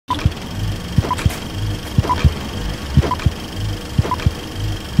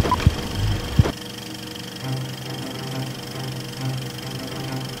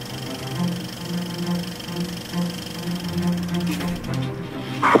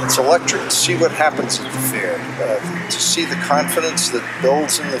It's electric to see what happens at the fair, to see the confidence that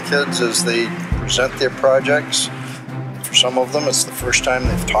builds in the kids as they present their projects. For some of them, it's the first time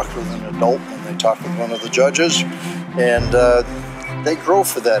they've talked with an adult when they talk with one of the judges, and they grow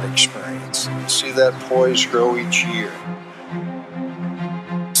for that experience. You see that poise grow each year.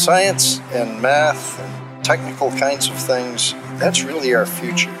 Science and math and technical kinds of things, that's really our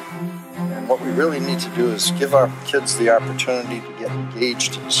future. And what we really need to do is give our kids the opportunity to get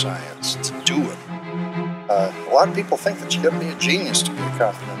engaged in science, to do it. A lot of people think that you got to be a genius to be a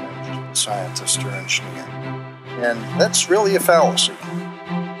competent scientist or engineer. And that's really a fallacy.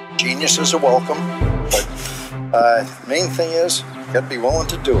 Geniuses are welcome, but the main thing is you got to be willing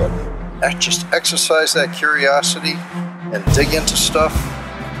to do it. Just exercise that curiosity and dig into stuff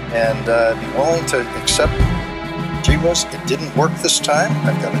and be willing to accept, gee whiz, it didn't work this time,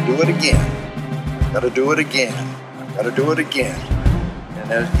 I've got to do it again. I've got to do it again. I've got to do it again.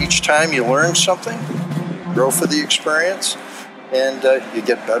 And each time you learn something, you grow for the experience, and you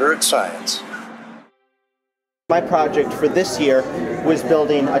get better at science. My project for this year was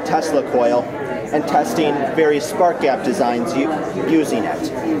building a Tesla coil and testing various spark gap designs using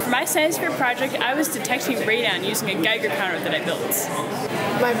it. For my science fair project, I was detecting radon using a Geiger counter that I built.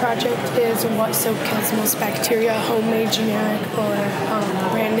 My project is what soap kills most bacteria, homemade, generic, or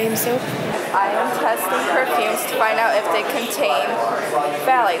brand name soap. I am testing perfumes to find out if they contain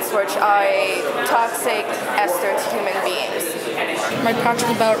phthalates, which are a toxic ester to human beings. My project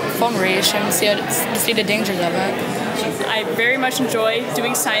is about foam radiation, to see the dangers of it. I very much enjoy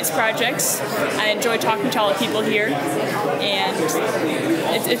doing science projects. I enjoy talking to all the people here, and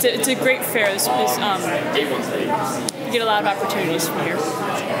it's a great fair. You get a lot of opportunities from here.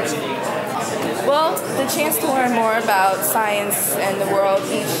 Well, the chance to learn more about science and the world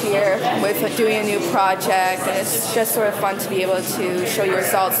each year with doing a new project, and it's just sort of fun to be able to show your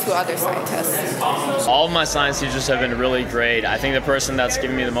results to other scientists. All of my science teachers have been really great. I think the person that's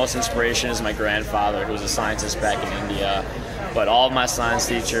given me the most inspiration is my grandfather, who was a scientist back in India. But all of my science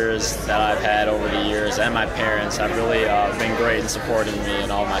teachers that I've had over the years and my parents have really been great in supporting me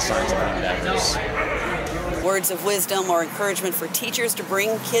in all my scientific endeavors. Words of wisdom or encouragement for teachers to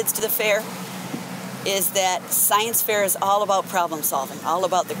bring kids to the fair is that science fair is all about problem solving, all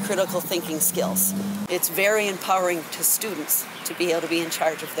about the critical thinking skills. It's very empowering to students to be able to be in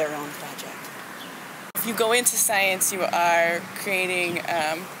charge of their own project. If you go into science, you are creating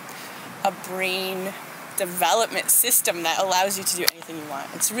a brain development system that allows you to do anything you want.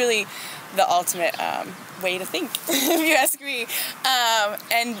 It's really the ultimate way to think, if you ask me.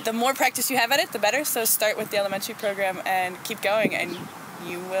 And the more practice you have at it, the better. So start with the elementary program and keep going, and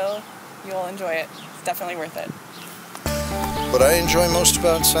you'll enjoy it. It's definitely worth it. What I enjoy most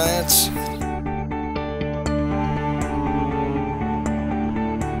about science,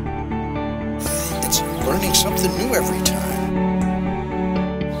 it's learning something new every time.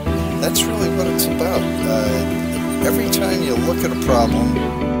 That's really what it's about. Every time you look at a problem,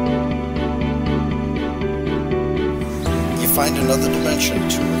 you find another dimension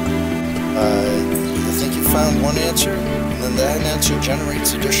to it. You think you found one answer, and then that answer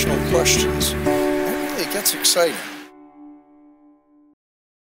generates additional questions. It gets exciting.